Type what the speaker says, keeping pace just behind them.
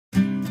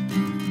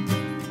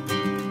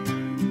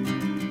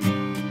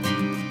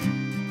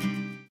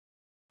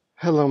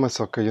Hello, my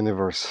soccer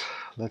universe.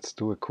 Let's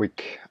do a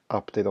quick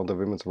update on the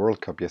Women's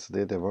World Cup.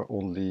 Yesterday there were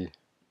only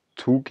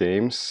two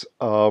games,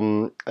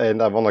 and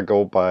I want to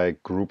go by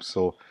group.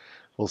 So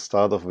we'll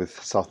start off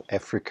with South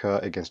Africa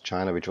against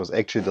China, which was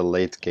actually the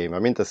late game. I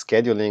mean, the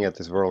scheduling at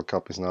this World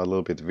Cup is now a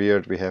little bit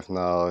weird. We have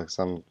now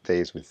some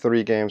days with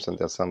three games, and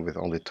there's some with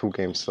only two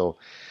games. So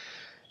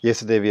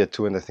yesterday we had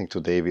two, and I think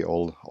today we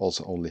all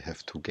also only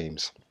have two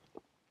games.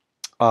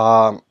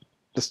 Um,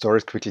 the story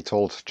is quickly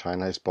told.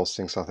 China is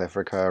bossing South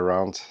Africa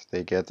around.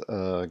 They get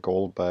a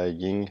goal by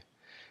Ying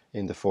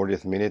in the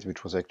 40th minute,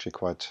 which was actually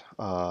quite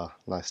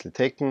nicely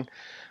taken.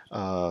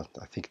 I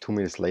think 2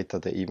 minutes later,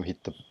 they even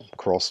hit the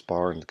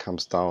crossbar and it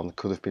comes down.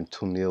 Could have been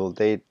 2-0.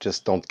 They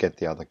just don't get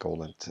the other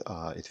goal, and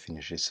it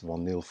finishes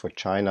 1-0 for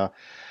China.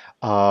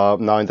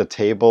 Now in the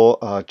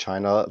table,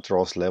 China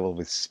draws level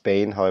with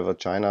Spain. However,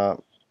 China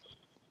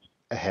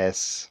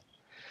has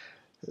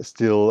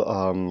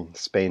still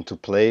Spain to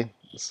play,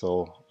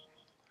 so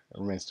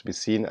remains to be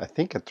seen. I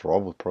think a draw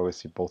will probably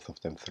see both of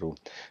them through.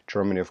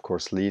 Germany, of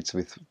course, leads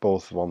with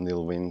both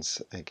 1-0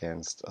 wins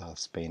against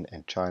Spain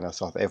and China.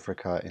 South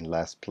Africa in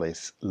last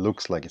place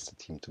looks like it's the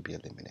team to be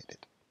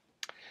eliminated.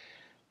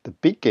 The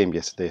big game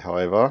yesterday,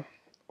 however,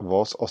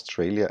 was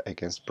Australia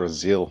against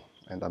Brazil.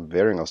 And I'm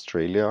wearing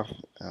Australia,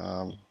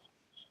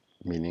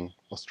 meaning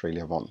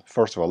Australia won.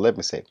 First of all, let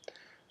me say,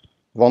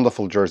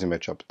 wonderful jersey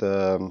matchup.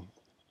 The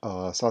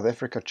South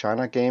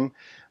Africa-China game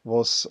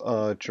was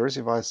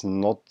jersey-wise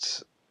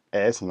not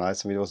as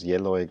nice. I mean, it was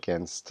yellow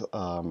against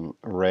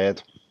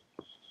red.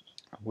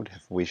 I would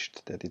have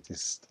wished that it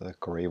is the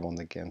gray one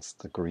against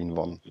the green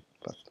one,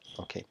 but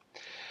okay.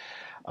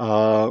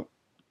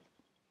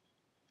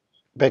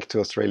 Back to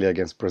Australia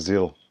against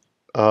Brazil.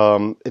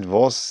 It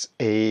was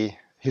a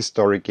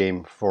historic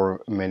game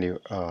for many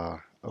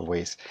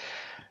ways.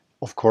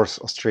 Of course,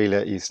 Australia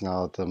is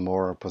now the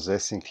more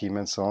possessing team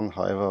and so on.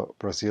 However,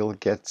 Brazil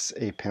gets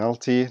a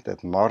penalty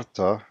that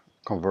Marta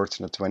converts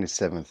in the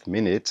 27th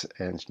minute,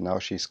 and now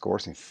she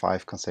scores in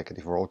 5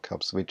 consecutive World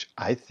Cups, which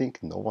I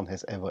think no one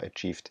has ever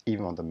achieved,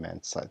 even on the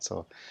men's side.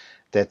 So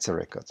that's a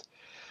record.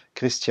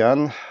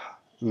 Christian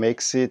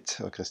makes it,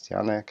 or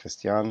Christian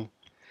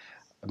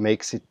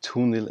makes it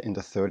 2-0 in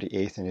the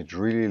 38th, and it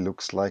really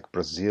looks like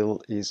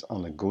Brazil is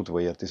on a good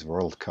way at this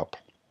World Cup.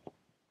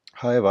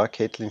 However,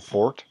 Caitlin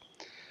Ford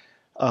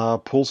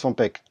pulls one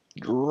back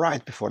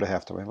right before the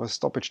halftime. It was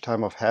stoppage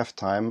time of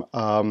halftime.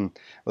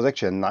 It was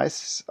actually a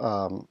nice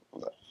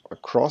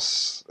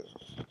cross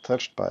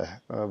touched by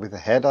with a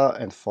header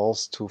and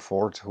falls to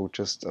Ford, who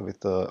just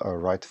with the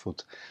right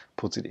foot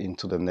puts it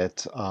into the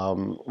net.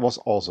 Was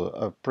also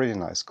a pretty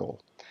nice goal.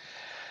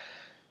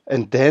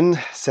 And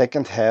then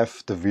second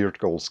half, the weird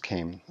goals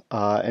came,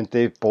 and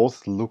they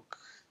both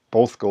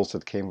goals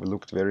that came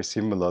looked very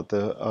similar.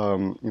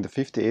 In the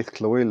 58th,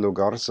 Chloe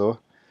Logarzo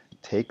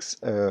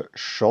takes a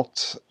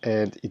shot,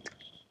 and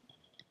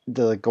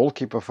the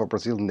goalkeeper for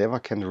Brazil never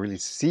can really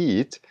see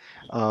it,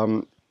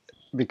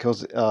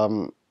 because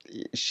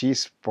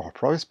she's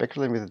probably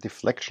speculating with a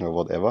deflection or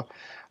whatever,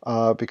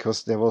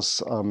 because there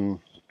was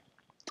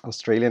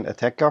Australian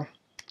attacker,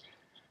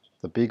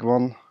 the big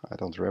one, I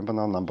don't remember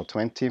now, number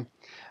 20,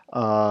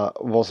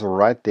 was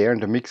right there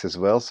in the mix as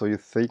well. So you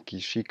think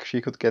she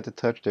could get a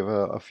touch. There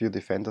were a few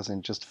defenders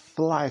and just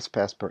flies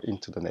past her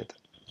into the net.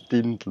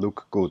 Didn't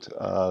look good.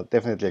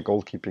 Definitely a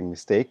goalkeeping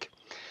mistake.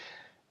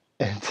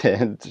 And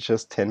then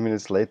just 10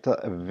 minutes later,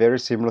 a very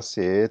similar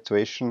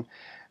situation,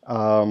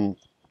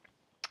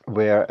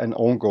 where an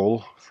own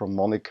goal from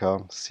Monica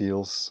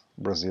seals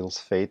Brazil's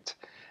fate.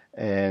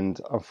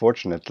 And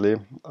unfortunately,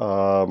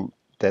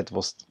 that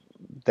was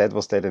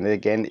that. And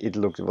again, it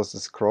was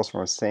this cross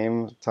from the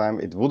same time.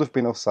 It would have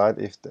been offside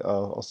if the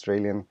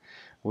Australian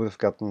would have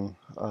gotten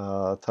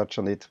a touch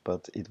on it,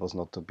 but it was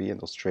not to be.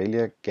 And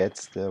Australia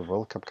gets the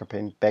World Cup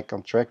campaign back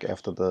on track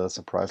after the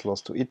surprise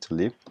loss to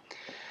Italy.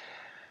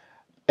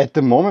 At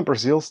the moment,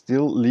 Brazil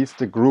still leads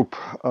the group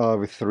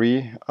with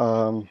 3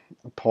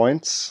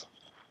 points,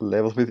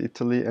 level with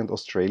Italy and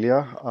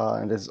Australia,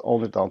 and it's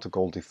only down to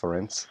goal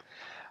difference.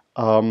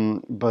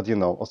 But you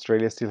know,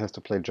 Australia still has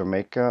to play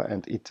Jamaica,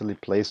 and Italy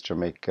plays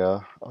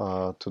Jamaica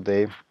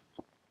today,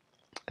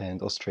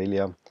 and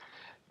Australia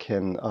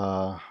can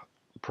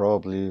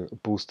probably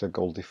boost their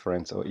goal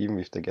difference, or even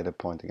if they get a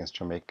point against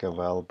Jamaica,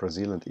 well,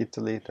 Brazil and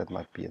Italy, that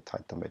might be a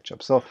tighter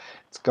matchup. So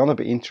it's gonna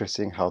be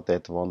interesting how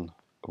that one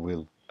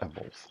will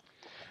evolve.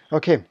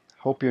 Okay,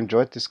 hope you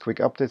enjoyed this quick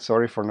update.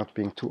 Sorry for not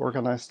being too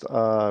organized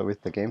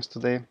with the games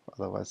today.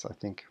 Otherwise, I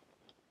think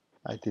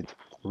I did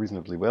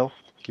reasonably well.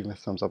 Give me a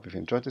thumbs up if you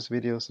enjoyed this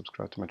video.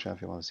 Subscribe to my channel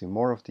if you want to see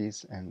more of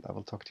these, and I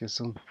will talk to you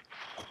soon.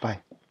 Bye.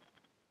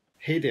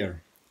 Hey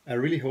there. I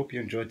really hope you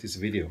enjoyed this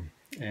video.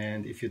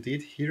 And if you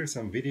did, here are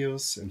some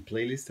videos and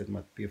playlists that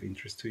might be of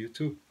interest to you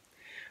too.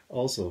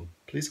 Also,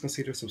 please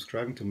consider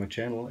subscribing to my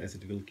channel, as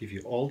it will give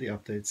you all the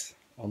updates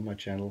on my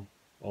channel,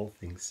 all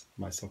things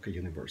My Soccer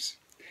Universe.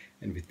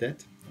 And with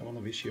that, I want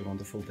to wish you a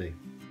wonderful day.